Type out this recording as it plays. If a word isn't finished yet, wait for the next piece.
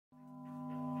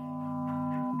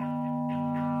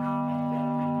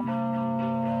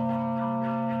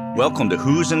Welcome to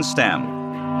Who's in STEM.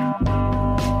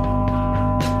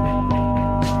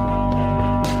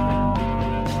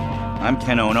 I'm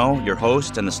Ken Ono, your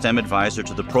host and the STEM advisor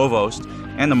to the Provost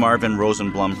and the Marvin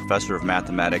Rosenblum Professor of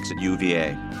Mathematics at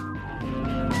UVA.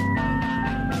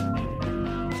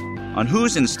 On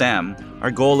Who's in STEM,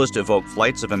 our goal is to evoke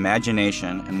flights of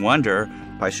imagination and wonder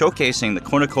by showcasing the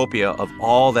cornucopia of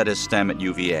all that is STEM at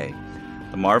UVA,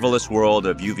 the marvelous world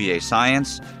of UVA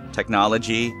science,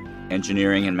 technology,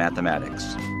 engineering, and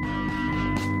mathematics.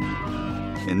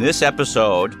 In this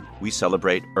episode, we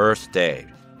celebrate Earth Day.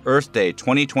 Earth Day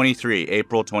 2023,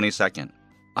 April 22nd.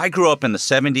 I grew up in the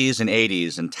 70s and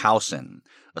 80s in Towson,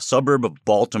 a suburb of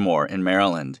Baltimore in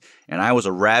Maryland, and I was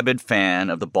a rabid fan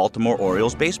of the Baltimore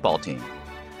Orioles baseball team.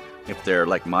 If they're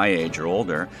like my age or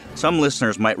older, some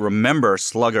listeners might remember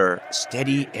slugger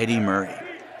Steady Eddie Murray.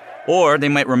 Or they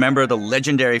might remember the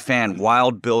legendary fan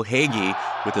Wild Bill Hagee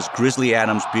with his Grizzly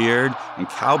Adams beard and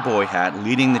cowboy hat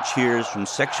leading the cheers from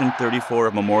Section 34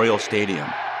 of Memorial Stadium.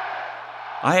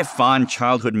 I have fond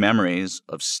childhood memories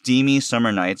of steamy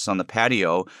summer nights on the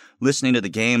patio listening to the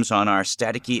games on our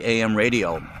staticky AM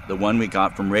radio, the one we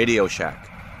got from Radio Shack.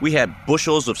 We had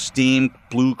bushels of steamed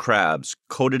blue crabs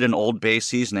coated in Old Bay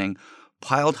seasoning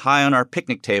piled high on our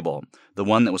picnic table, the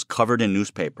one that was covered in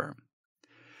newspaper.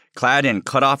 Clad in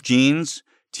cut-off jeans,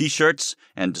 T-shirts,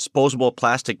 and disposable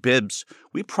plastic bibs,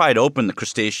 we pried open the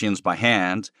crustaceans by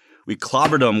hand, we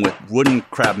clobbered them with wooden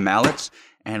crab mallets,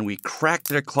 and we cracked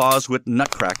their claws with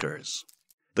nutcrackers.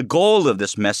 The goal of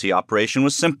this messy operation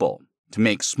was simple, to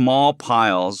make small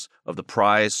piles of the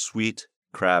prized sweet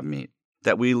crab meat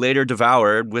that we later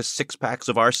devoured with 6 packs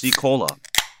of RC Cola.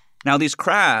 Now these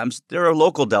crabs, they're a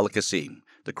local delicacy.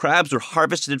 The crabs were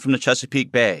harvested from the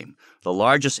Chesapeake Bay, the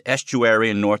largest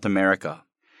estuary in North America,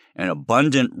 an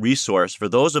abundant resource for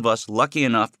those of us lucky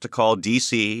enough to call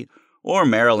D.C. or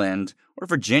Maryland or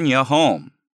Virginia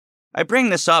home. I bring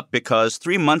this up because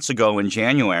 3 months ago in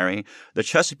January, the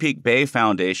Chesapeake Bay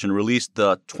Foundation released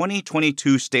the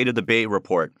 2022 State of the Bay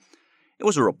report. It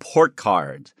was a report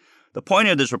card. The point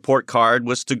of this report card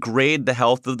was to grade the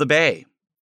health of the bay.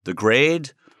 The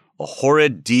grade? A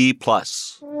horrid D+.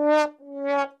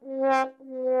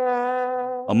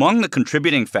 Among the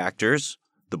contributing factors,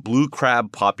 the blue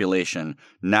crab population,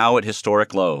 now at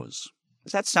historic lows.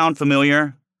 Does that sound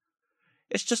familiar?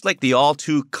 It's just like the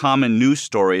all-too-common news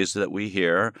stories that we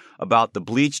hear about the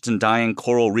bleached and dying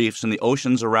coral reefs in the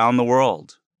oceans around the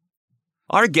world.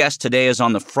 Our guest today is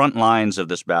on the front lines of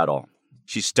this battle.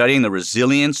 She's studying the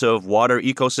resilience of water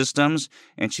ecosystems,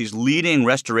 and she's leading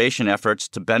restoration efforts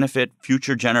to benefit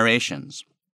future generations.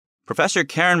 Professor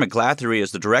Karen McGlathery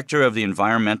is the director of the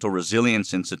Environmental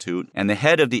Resilience Institute and the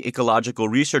head of the Ecological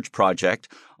Research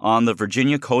Project on the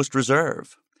Virginia Coast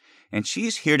Reserve. And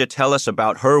she's here to tell us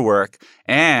about her work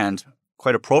and,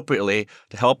 quite appropriately,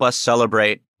 to help us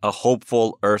celebrate a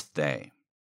hopeful Earth Day.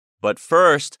 But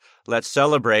first, let's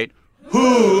celebrate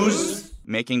who's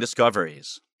making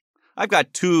discoveries. I've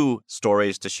got 2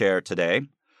 stories to share today.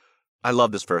 I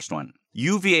love this first one.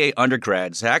 UVA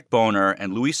undergrads Zach Boner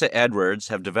and Louisa Edwards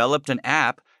have developed an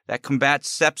app that combats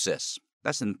sepsis.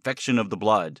 That's infection of the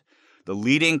blood, the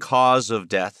leading cause of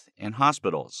death in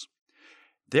hospitals.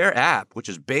 Their app, which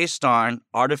is based on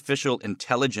artificial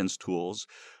intelligence tools,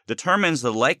 determines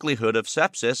the likelihood of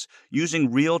sepsis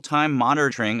using real-time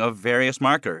monitoring of various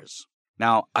markers.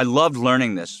 Now, I loved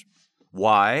learning this.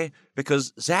 Why?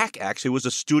 Because Zach actually was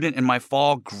a student in my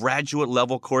fall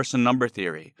graduate-level course in number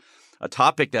theory, a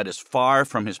topic that is far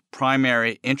from his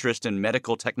primary interest in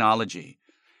medical technology.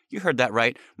 You heard that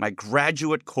right, my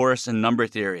graduate course in number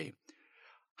theory.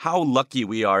 How lucky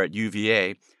we are at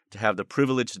UVA to have the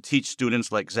privilege to teach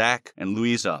students like Zach and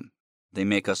Louisa. They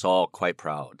make us all quite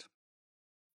proud.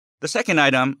 The second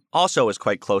item also is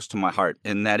quite close to my heart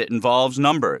in that it involves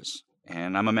numbers,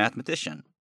 and I'm a mathematician.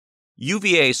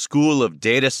 UVA School of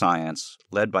Data Science,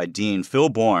 led by Dean Phil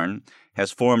Bourne,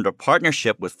 has formed a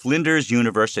partnership with Flinders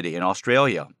University in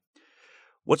Australia.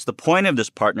 What's the point of this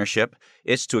partnership?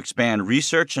 It's to expand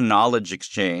research and knowledge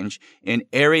exchange in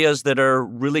areas that are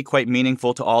really quite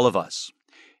meaningful to all of us.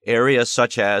 Areas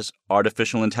such as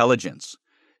artificial intelligence,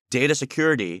 data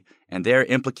security, and their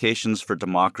implications for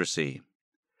democracy.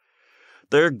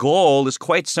 Their goal is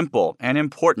quite simple and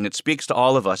important. It speaks to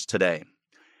all of us today.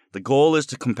 The goal is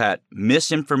to combat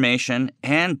misinformation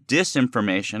and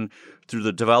disinformation through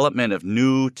the development of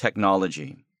new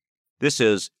technology. This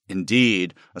is,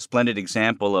 indeed, a splendid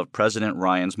example of President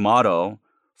Ryan's motto,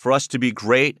 for us to be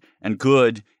great and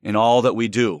good in all that we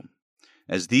do,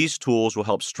 as these tools will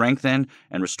help strengthen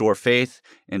and restore faith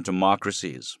in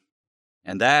democracies.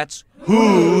 And that's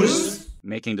who's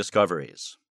making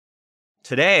discoveries.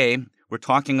 Today, we're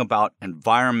talking about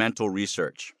environmental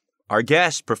research. Our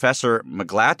guest, Professor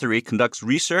McGlathery, conducts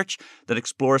research that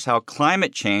explores how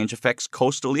climate change affects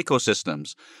coastal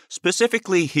ecosystems,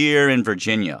 specifically here in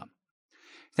Virginia.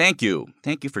 Thank you.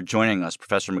 Thank you for joining us,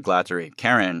 Professor McGlathery.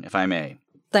 Karen, if I may.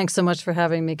 Thanks so much for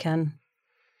having me, Ken.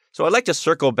 So I'd like to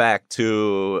circle back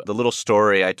to the little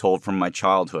story I told from my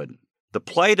childhood. The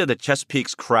plight of the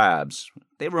Chesapeake's crabs,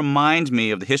 they remind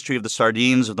me of the history of the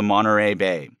sardines of the Monterey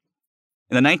Bay.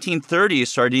 In the 1930s,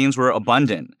 sardines were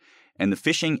abundant, and the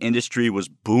fishing industry was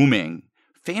booming,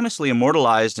 famously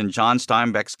immortalized in John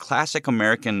Steinbeck's classic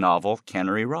American novel,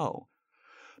 Cannery Row.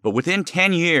 But within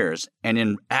 10 years, and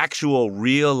in actual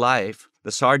real life,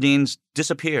 the sardines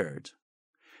disappeared.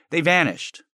 They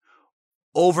vanished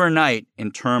overnight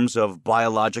in terms of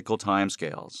biological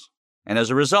timescales. And as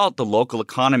a result, the local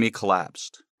economy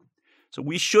collapsed. So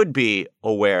we should be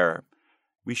aware.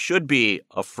 We should be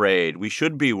afraid. We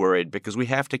should be worried because we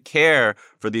have to care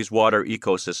for these water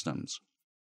ecosystems.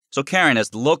 So Karen, as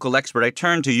the local expert, I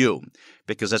turn to you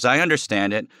because as I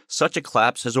understand it, such a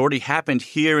collapse has already happened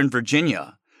here in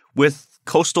Virginia with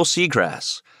coastal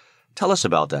seagrass. Tell us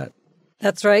about that.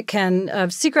 That's right, Ken.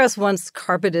 Seagrass once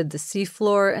carpeted the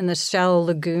seafloor and the shallow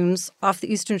lagoons off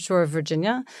the eastern shore of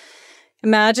Virginia.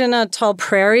 Imagine a tall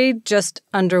prairie just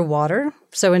underwater.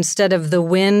 So instead of the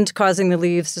wind causing the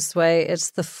leaves to sway,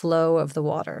 it's the flow of the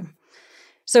water.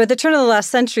 So at the turn of the last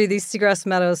century, these seagrass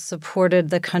meadows supported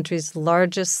the country's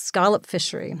largest scallop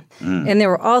fishery. And they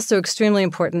were also extremely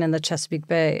important in the Chesapeake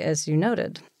Bay, as you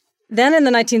noted. Then in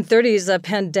the 1930s, a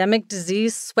pandemic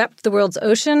disease swept the world's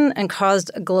ocean and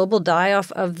caused a global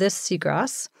die-off of this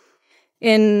seagrass.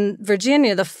 In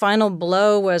Virginia, the final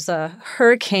blow was a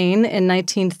hurricane in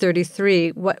 1933,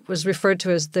 what was referred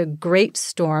to as the Great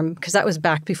Storm, because that was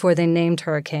back before they named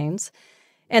hurricanes.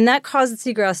 And that caused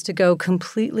the seagrass to go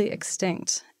completely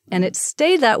extinct. And it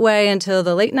stayed that way until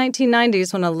the late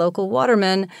 1990s when a local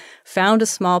waterman found a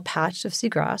small patch of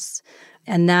seagrass.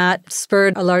 And that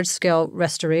spurred a large-scale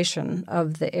restoration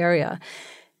of the area.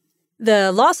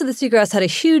 The loss of the seagrass had a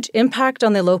huge impact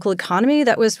on the local economy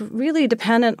that was really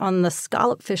dependent on the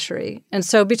scallop fishery. And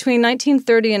so between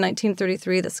 1930 and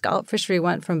 1933, the scallop fishery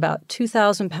went from about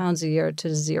 2,000 pounds a year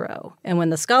to zero. And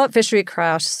when the scallop fishery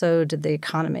crashed, so did the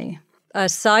economy. A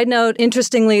side note,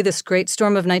 interestingly, this great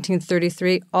storm of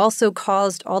 1933 also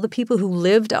caused all the people who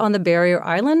lived on the barrier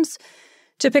islands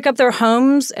to pick up their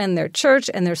homes and their church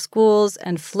and their schools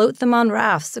and float them on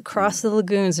rafts across the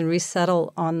lagoons and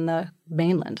resettle on the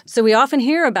mainland. So we often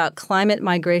hear about climate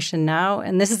migration now,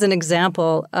 and this is an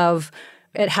example of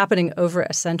it happening over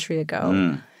a century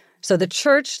ago. So the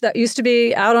church that used to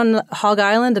be out on Hog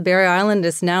Island, the Barrier Island,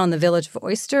 is now in the village of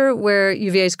Oyster, where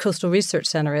UVA's Coastal Research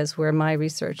Center is, where my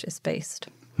research is based.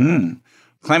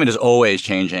 Climate is always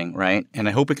changing, right? And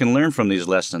I hope we can learn from these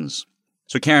lessons.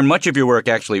 So, Karen, much of your work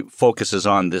actually focuses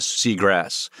on this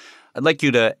seagrass. I'd like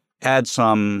you to add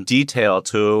some detail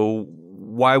to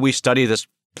why we study this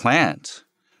plant.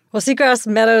 Well, seagrass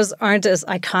meadows aren't as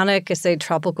iconic as, say,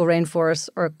 tropical rainforests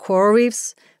or coral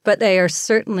reefs, but they are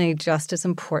certainly just as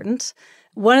important.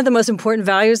 One of the most important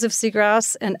values of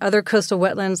seagrass and other coastal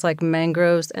wetlands like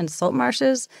mangroves and salt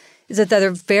marshes is that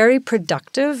they're very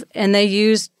productive and they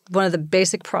use one of the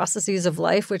basic processes of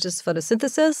life, which is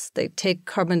photosynthesis. They take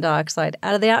carbon dioxide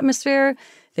out of the atmosphere.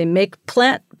 They make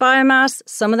plant biomass.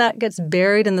 Some of that gets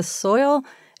buried in the soil,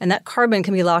 and that carbon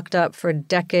can be locked up for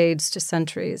decades to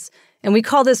centuries. And we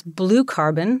call this blue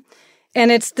carbon.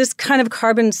 And it's this kind of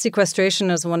carbon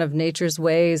sequestration as one of nature's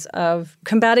ways of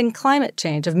combating climate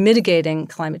change, of mitigating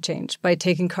climate change by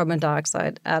taking carbon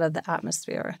dioxide out of the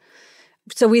atmosphere.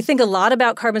 So we think a lot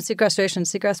about carbon sequestration in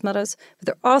seagrass meadows, but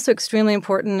they're also extremely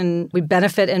important and we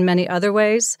benefit in many other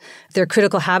ways. They're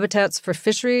critical habitats for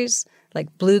fisheries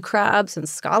like blue crabs and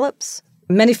scallops.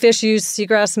 Many fish use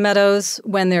seagrass meadows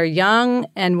when they're young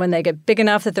and when they get big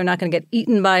enough that they're not going to get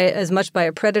eaten by as much by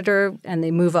a predator and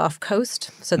they move off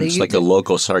coast. So it's like a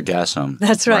local sargassum.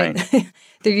 That's right.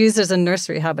 They're used as a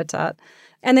nursery habitat.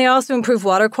 And they also improve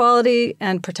water quality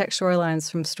and protect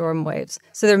shorelines from storm waves.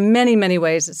 So there are many, many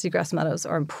ways that seagrass meadows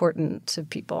are important to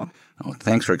people. Oh,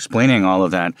 thanks for explaining all of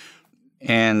that.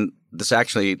 And this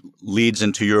actually leads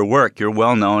into your work. You're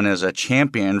well known as a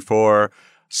champion for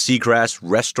seagrass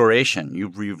restoration.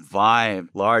 You've revived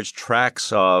large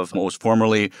tracts of what was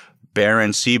formerly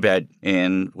barren seabed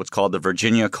in what's called the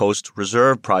Virginia Coast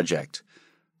Reserve Project.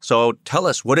 So tell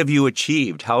us, what have you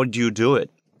achieved? How did you do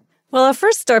it? Well, I'll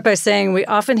first start by saying we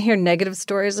often hear negative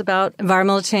stories about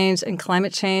environmental change and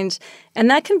climate change, and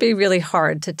that can be really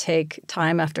hard to take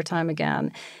time after time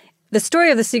again. The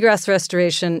story of the seagrass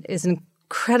restoration is an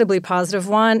incredibly positive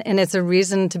one, and it's a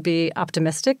reason to be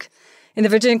optimistic. In the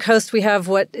Virginia coast, we have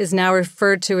what is now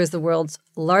referred to as the world's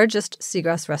largest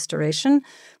seagrass restoration,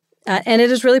 and it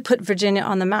has really put Virginia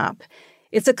on the map.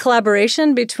 It's a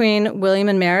collaboration between William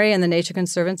and Mary and the Nature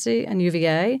Conservancy and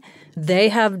UVA. They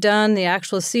have done the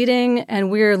actual seeding,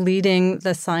 and we're leading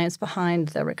the science behind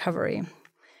the recovery.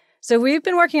 So we've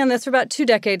been working on this for about 2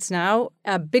 decades now.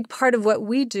 A big part of what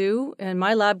we do in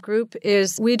my lab group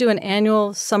is we do an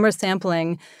annual summer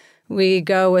sampling. We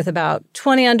go with about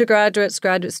 20 undergraduates,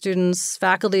 graduate students,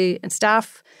 faculty, and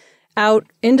staff out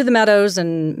into the meadows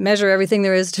and measure everything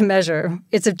there is to measure.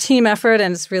 It's a team effort,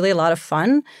 and it's really a lot of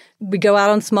fun. We go out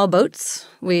on small boats.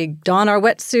 We don our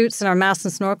wetsuits and our masks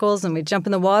and snorkels, and we jump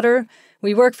in the water.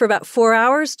 We work for about 4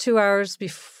 hours, 2 hours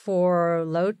before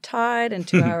low tide and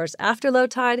 2 hours after low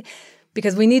tide,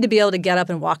 because we need to be able to get up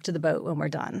and walk to the boat when we're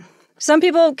done. Some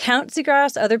people count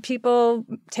seagrass. Other people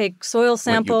take soil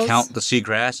samples. You count the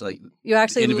seagrass, like you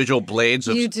actually individual blades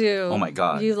of. You do. Oh my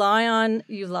God! You lie on.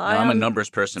 I'm a numbers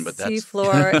person, but that's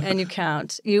seafloor, and you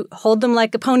count. You hold them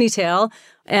like a ponytail,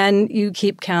 and you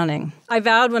keep counting. I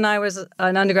vowed when I was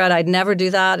an undergrad I'd never do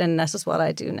that, and this is what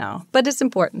I do now. But it's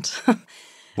important.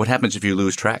 What happens if you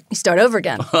lose track? You start over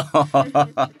again.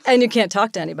 And you can't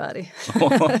talk to anybody.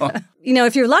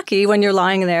 If you're lucky when you're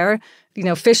lying there,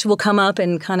 fish will come up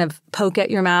and kind of poke at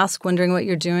your mask, wondering what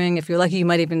you're doing. If you're lucky, you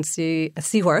might even see a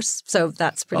seahorse. So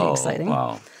that's pretty exciting.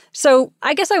 Wow. So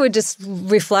I guess I would just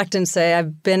reflect and say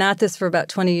I've been at this for about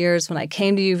 20 years. When I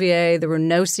came to UVA, there were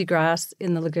no seagrass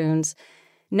in the lagoons.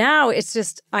 Now it's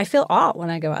just, I feel awe when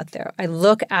I go out there. I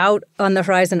look out on the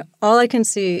horizon. All I can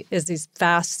see is these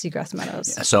vast seagrass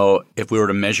meadows. Yeah, so if we were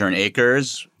to measure in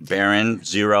acres, barren,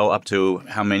 0 up to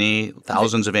how many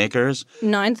thousands of acres?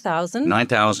 9,000.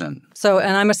 9,000. So,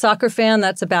 and I'm a soccer fan.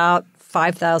 That's about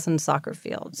 5,000 soccer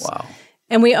fields. Wow.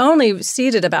 And we only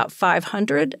seeded about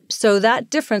 500. So that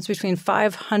difference between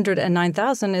 500 and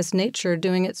 9,000 is nature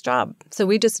doing its job. So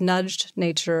we just nudged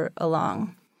nature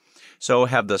along. So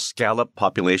have the scallop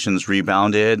populations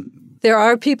rebounded? There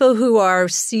are people who are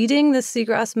seeding the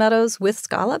seagrass meadows with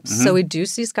scallops. Mm-hmm. So we do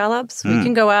see scallops. We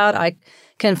can go out. I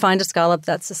can find a scallop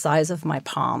that's the size of my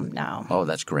palm now. Oh,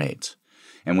 that's great.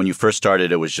 And when you first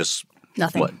started, it was just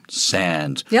nothing. What?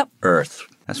 Sand, Yep. earth.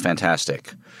 That's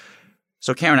fantastic.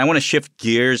 So Karen, I want to shift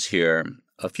gears here.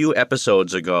 A few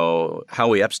episodes ago,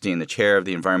 Howie Epstein, the chair of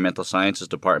the Environmental Sciences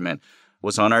Department,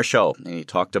 was on our show. And he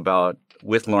talked about,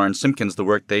 with Lauren Simpkins, the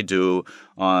work they do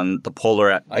on the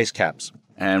polar ice caps.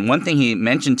 And one thing he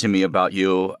mentioned to me about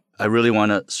you, I really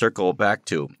want to circle back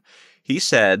to. He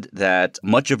said that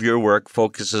much of your work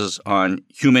focuses on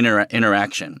human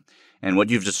interaction. And what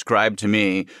you've described to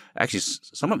me, actually,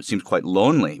 some of it seems quite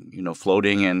lonely,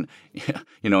 floating in,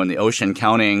 in the ocean,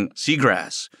 counting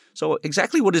seagrass. So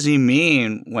exactly what does he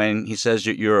mean when he says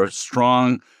you're a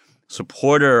strong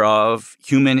supporter of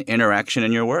human interaction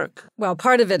in your work? Well,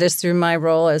 part of it is through my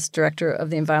role as director of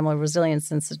the Environmental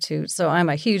Resilience Institute. So I'm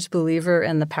a huge believer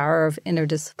in the power of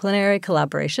interdisciplinary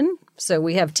collaboration. So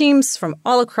we have teams from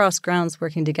all across grounds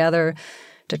working together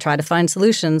to try to find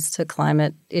solutions to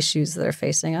climate issues that are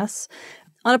facing us.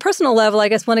 On a personal level, I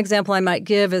guess one example I might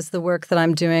give is the work that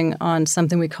I'm doing on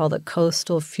something we call the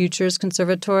Coastal Futures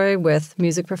Conservatory with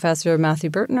music professor Matthew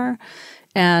Bertner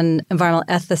and environmental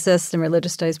ethicist and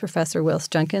religious studies professor Willis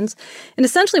Jenkins. And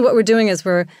essentially what we're doing is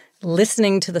we're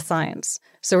listening to the science.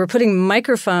 So we're putting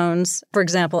microphones, for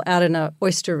example, out in an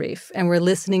oyster reef, and we're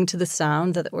listening to the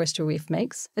sound that the oyster reef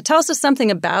makes. It tells us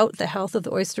something about the health of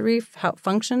the oyster reef, how it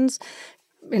functions.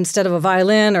 Instead of a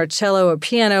violin or cello or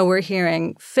piano, we're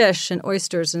hearing fish and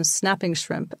oysters and snapping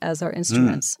shrimp as our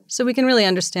instruments. So we can really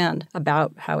understand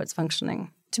about how it's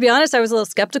functioning. To be honest, I was a little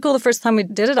skeptical the first time we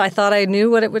did it. I thought I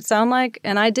knew what it would sound like,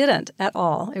 and I didn't at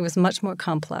all. It was much more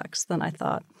complex than I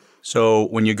thought. So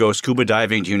when you go scuba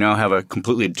diving, do you now have a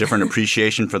completely different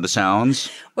appreciation for the sounds?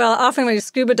 Well, often when you're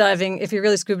scuba diving, if you're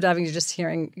really scuba diving, you're just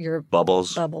hearing your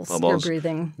bubbles, your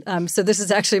breathing. So this is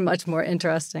actually much more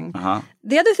interesting. Uh-huh.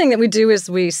 The other thing that we do is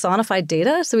we sonify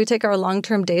data. So we take our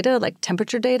long-term data, like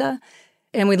temperature data,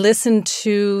 and we listen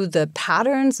to the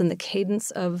patterns and the cadence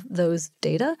of those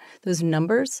data, those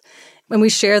numbers. When we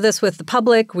share this with the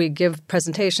public, we give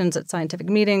presentations at scientific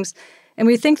meetings. And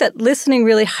we think that listening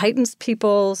really heightens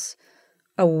people's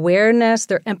awareness,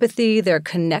 their empathy, their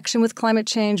connection with climate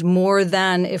change more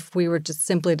than if we were just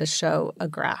simply to show a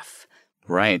graph.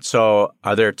 Right. So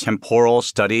are there temporal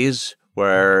studies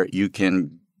where you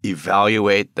can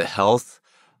evaluate the health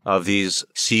of these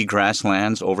seagrass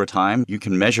lands over time? You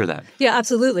can measure that. Yeah,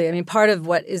 absolutely. I mean, part of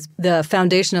what is the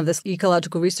foundation of this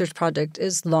ecological research project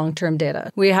is long-term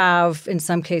data. We have, in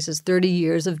some cases, 30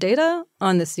 years of data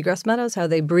on the seagrass meadows, how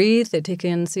they breathe, they take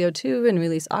in CO2 and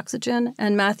release oxygen.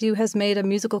 And Matthew has made a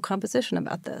musical composition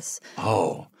about this.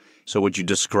 Oh, so would you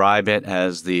describe it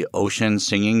as the ocean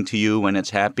singing to you when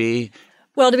it's happy?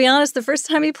 Well, to be honest, the first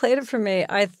time he played it for me,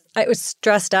 I was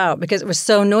stressed out because it was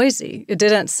so noisy. It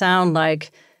didn't sound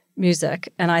like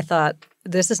music. And I thought,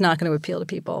 this is not going to appeal to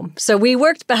people. So we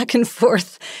worked back and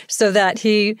forth so that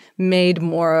he made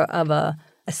more of a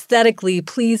aesthetically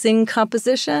pleasing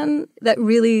composition that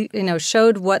really,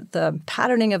 showed what the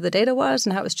patterning of the data was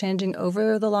and how it was changing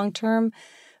over the long term,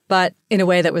 but in a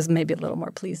way that was maybe a little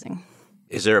more pleasing.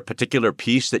 Is there a particular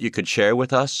piece that you could share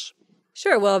with us?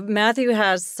 Sure. Well, Matthew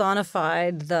has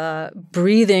sonified the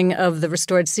breathing of the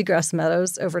restored seagrass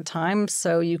meadows over time.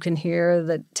 So you can hear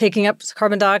the taking up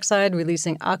carbon dioxide,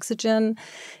 releasing oxygen,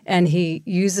 and he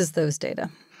uses those data.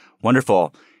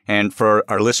 Wonderful. And for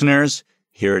our listeners,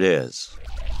 here it is.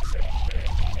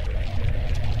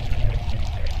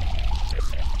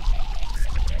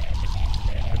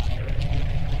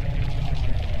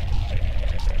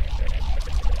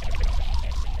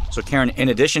 So, Karen, in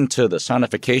addition to the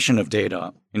sonification of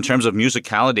data, in terms of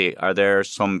musicality, are there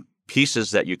some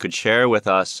pieces that you could share with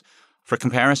us for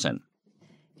comparison?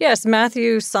 Yes,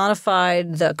 Matthew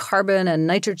sonified the carbon and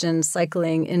nitrogen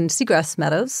cycling in seagrass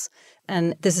meadows,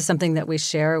 and this is something that we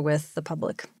share with the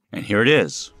public. And here it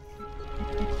is.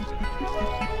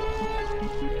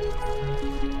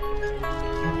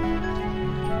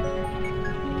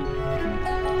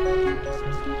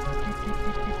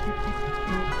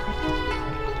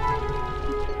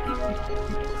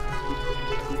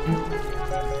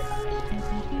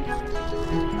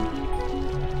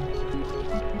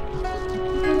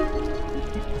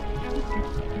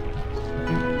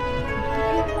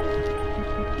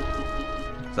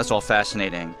 That's all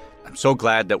fascinating. I'm so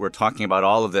glad that we're talking about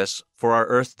all of this for our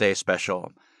Earth Day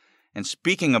special. And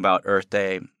speaking about Earth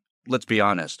Day, let's be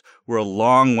honest, we're a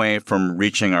long way from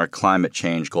reaching our climate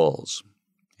change goals.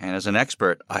 And as an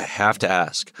expert, I have to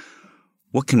ask,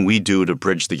 what can we do to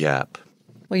bridge the gap?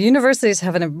 Well, universities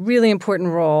have a really important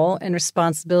role and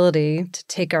responsibility to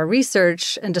take our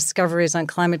research and discoveries on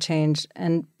climate change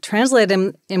and translate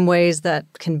them in ways that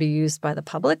can be used by the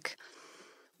public.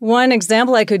 One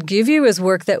example I could give you is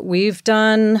work that we've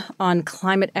done on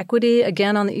climate equity,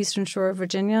 again, on the eastern shore of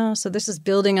Virginia. So this is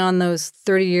building on those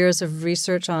 30 years of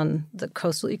research on the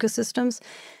coastal ecosystems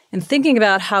and thinking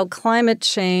about how climate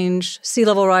change, sea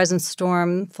level rise and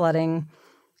storm flooding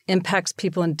impacts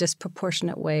people in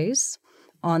disproportionate ways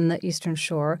on the eastern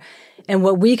shore and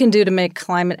what we can do to make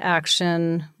climate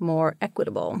action more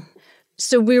equitable.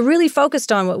 So we're really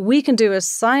focused on what we can do as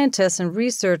scientists and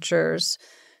researchers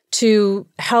to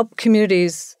help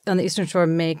communities on the Eastern Shore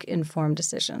make informed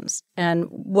decisions. And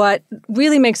what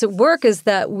really makes it work is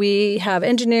that we have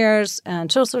engineers and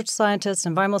social scientists,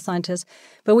 environmental scientists,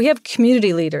 but we have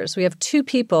community leaders. We have two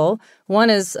people. One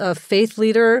is a faith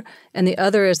leader, and the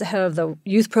other is the head of the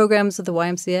youth programs of the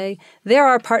YMCA. They're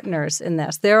our partners in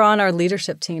this. They're on our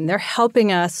leadership team. They're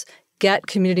helping us get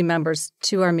community members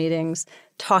to our meetings,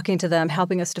 talking to them,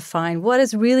 helping us define what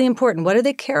is really important. What do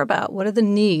they care about? What are the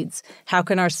needs? How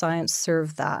can our science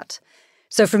serve that?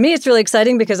 So for me, it's really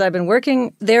exciting because I've been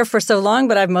working there for so long,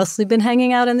 but I've mostly been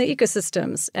hanging out in the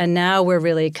ecosystems. And now we're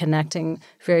really connecting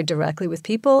very directly with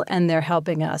people, and they're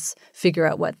helping us figure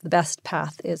out what the best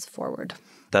path is forward.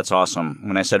 That's awesome.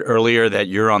 When I said earlier that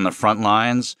you're on the front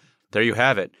lines, there you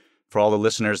have it. For all the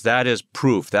listeners, that is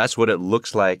proof. That's what it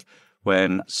looks like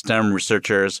when STEM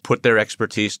researchers put their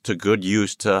expertise to good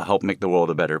use to help make the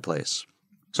world a better place.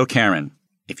 So, Karen,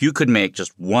 if you could make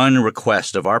just one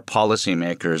request of our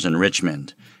policymakers in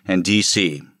Richmond and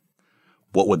D.C.,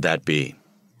 what would that be?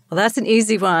 Well, that's an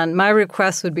easy one. My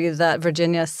request would be that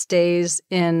Virginia stays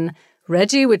in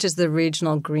RGGI, which is the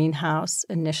Regional Greenhouse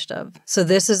Initiative. So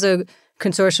this is a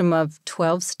consortium of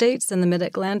 12 states in the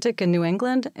Mid-Atlantic and New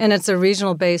England, and it's a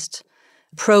regional-based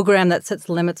program that sets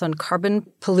limits on carbon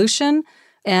pollution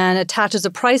and attaches a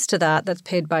price to that that's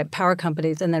paid by power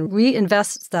companies and then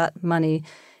reinvests that money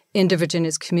into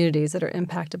Virginia's communities that are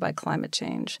impacted by climate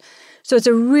change. So it's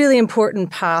a really important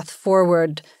path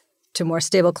forward to more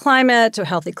stable climate, to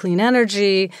healthy, clean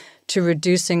energy, to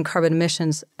reducing carbon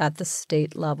emissions at the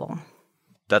state level.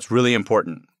 That's really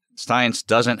important. Science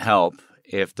doesn't help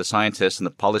if the scientists and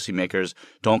the policymakers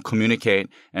don't communicate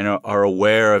and are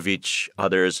aware of each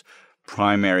other's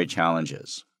primary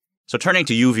challenges. So turning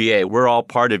to UVA, we're all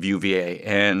part of UVA,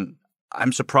 and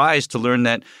I'm surprised to learn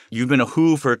that you've been a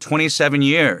WHO for 27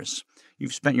 years.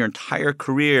 You've spent your entire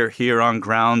career here on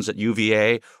grounds at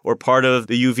UVA or part of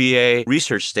the UVA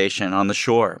research station on the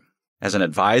shore. As an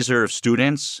advisor of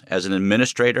students, as an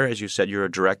administrator, as you said, you're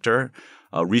a director,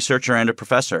 a researcher, and a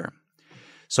professor.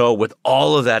 So with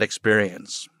all of that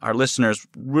experience, our listeners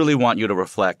really want you to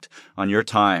reflect on your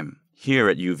time here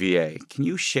at UVA. Can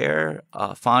you share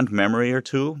a fond memory or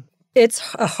two?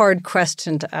 It's a hard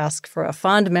question to ask for a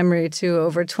fond memory to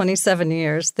over 27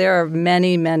 years. There are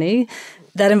many, many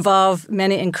that involve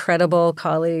many incredible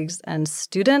colleagues and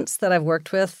students that I've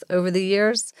worked with over the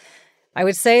years. I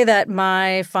would say that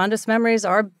my fondest memories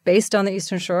are based on the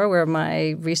Eastern Shore, where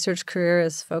my research career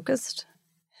is focused.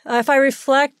 If I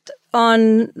reflect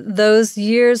on those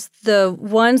years, the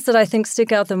ones that I think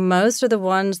stick out the most are the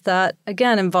ones that,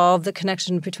 again, involve the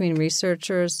connection between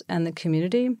researchers and the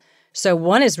community. So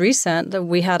one is recent.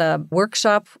 We had a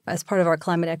workshop as part of our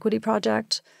climate equity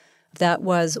project that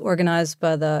was organized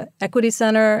by the Equity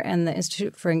Center and the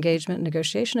Institute for Engagement and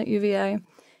Negotiation at UVA.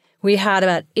 We had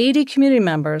about 80 community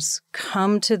members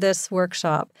come to this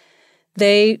workshop.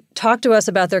 They talked to us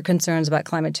about their concerns about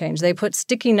climate change. They put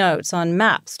sticky notes on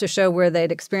maps to show where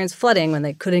they'd experienced flooding when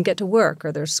they couldn't get to work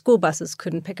or their school buses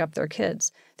couldn't pick up their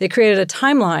kids. They created a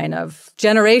timeline of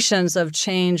generations of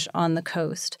change on the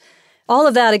coast. All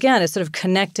of that, again, is sort of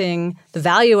connecting the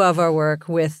value of our work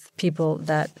with people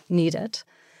that need it.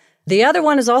 The other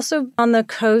one is also on the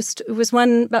coast. It was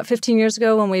one about 15 years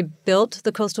ago when we built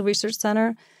the Coastal Research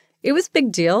Center. It was a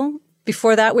big deal.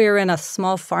 Before that, we were in a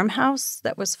small farmhouse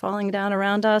that was falling down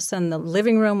around us, and the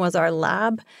living room was our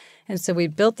lab. And so we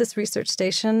built this research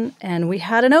station, and we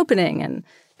had an opening, and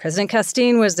President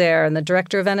Castine was there, and the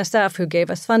director of NSF who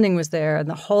gave us funding was there, and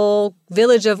the whole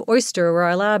village of Oyster, where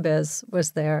our lab is,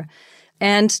 was there.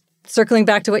 And circling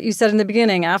back to what you said in the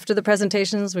beginning, after the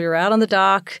presentations, we were out on the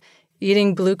dock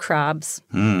eating blue crabs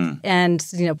and,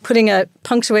 putting a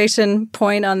punctuation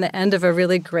point on the end of a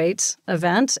really great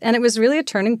event. And it was really a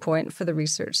turning point for the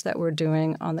research that we're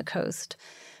doing on the coast.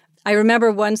 I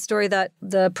remember one story that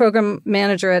the program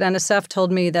manager at NSF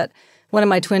told me that one of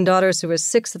my twin daughters, who was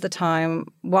 6 at the time,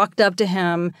 walked up to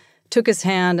him, took his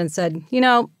hand and said,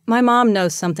 my mom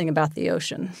knows something about the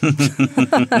ocean.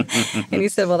 And he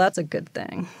said, well, that's a good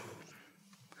thing.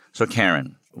 So,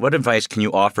 Karen, what advice can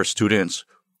you offer students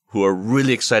who are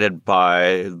really excited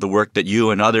by the work that you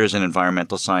and others in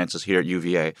environmental sciences here at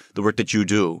UVA, the work that you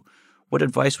do? What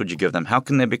advice would you give them? How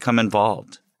can they become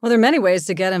involved? Well, there are many ways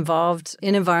to get involved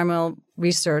in environmental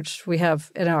research. We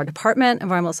have in our department,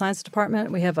 Environmental Science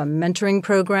Department, we have a mentoring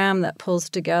program that pulls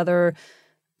together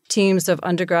teams of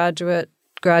undergraduate,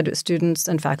 graduate students,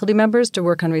 and faculty members to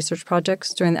work on research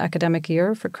projects during the academic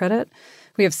year for credit.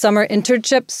 We have summer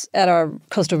internships at our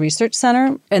Coastal Research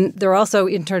Center, and there are also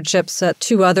internships at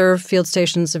 2 other field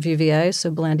stations of UVA,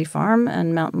 so Blandy Farm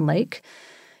and Mountain Lake.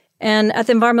 And at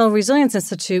the Environmental Resilience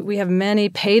Institute, we have many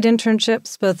paid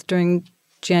internships, both during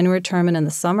January term and in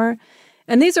the summer.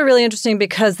 And these are really interesting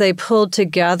because they pulled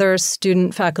together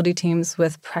student faculty teams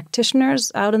with practitioners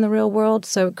out in the real world.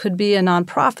 So it could be a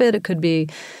nonprofit, it could be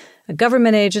a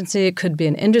government agency, it could be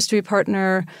an industry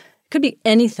partner, it could be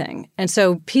anything. And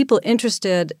so people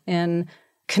interested in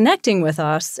connecting with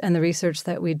us and the research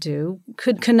that we do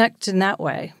could connect in that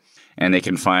way. And they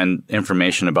can find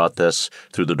information about this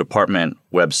through the department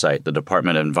website, the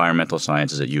Department of Environmental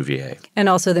Sciences at UVA. And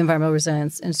also the Environmental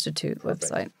Resilience Institute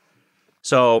website.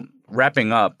 So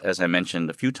wrapping up, as I mentioned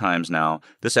a few times now,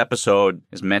 this episode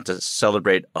is meant to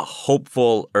celebrate a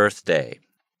hopeful Earth Day.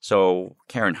 So,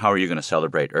 Karen, how are you going to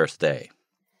celebrate Earth Day?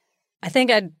 I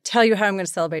think I'd tell you how I'm going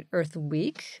to celebrate Earth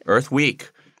Week. Earth Week.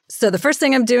 So the first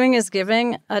thing I'm doing is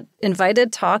giving an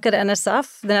invited talk at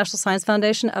NSF, the National Science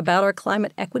Foundation, about our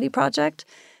climate equity project.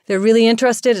 They're really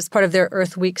interested. It's part of their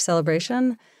Earth Week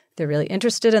celebration. They're really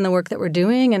interested in the work that we're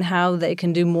doing and how they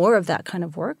can do more of that kind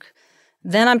of work.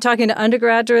 Then I'm talking to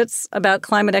undergraduates about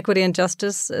climate equity and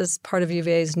justice as part of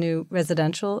UVA's new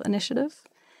residential initiative.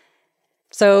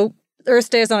 So Earth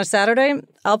Day is on a Saturday.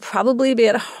 I'll probably be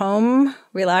at home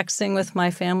relaxing with my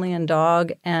family and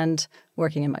dog and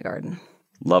working in my garden.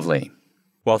 Lovely.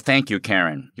 Well, thank you,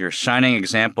 Karen. You're a shining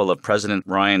example of President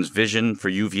Ryan's vision for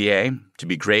UVA to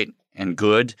be great and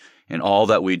good in all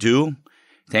that we do.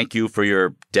 Thank you for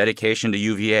your dedication to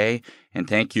UVA, and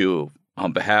thank you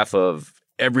on behalf of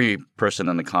every person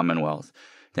in the Commonwealth.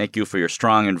 Thank you for your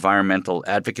strong environmental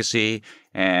advocacy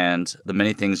and the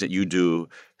many things that you do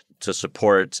to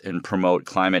support and promote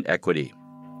climate equity.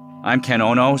 I'm Ken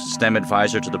Ono, STEM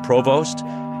advisor to the Provost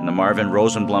and the Marvin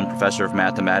Rosenblum Professor of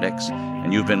Mathematics,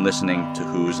 and you've been listening to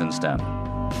Who's in STEM.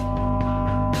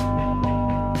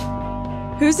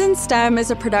 Who's in STEM is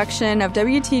a production of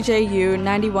WTJU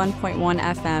 91.1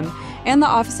 FM and the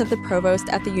Office of the Provost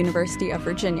at the University of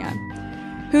Virginia.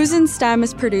 Who's in STEM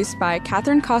is produced by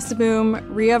Catherine Kosoboom,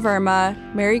 Ria Verma,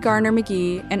 Mary Garner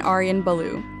McGee, and Aryan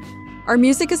Ballou. Our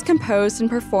music is composed and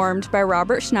performed by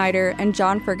Robert Schneider and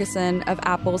John Ferguson of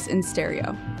Apples in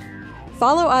Stereo.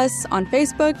 Follow us on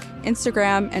Facebook,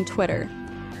 Instagram, and Twitter,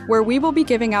 where we will be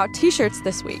giving out t-shirts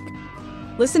this week.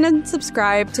 Listen and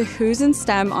subscribe to Who's in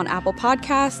STEM on Apple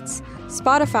Podcasts,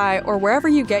 Spotify, or wherever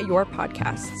you get your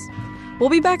podcasts. We'll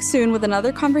be back soon with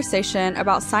another conversation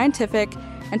about scientific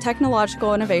and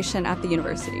technological innovation at the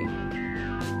university.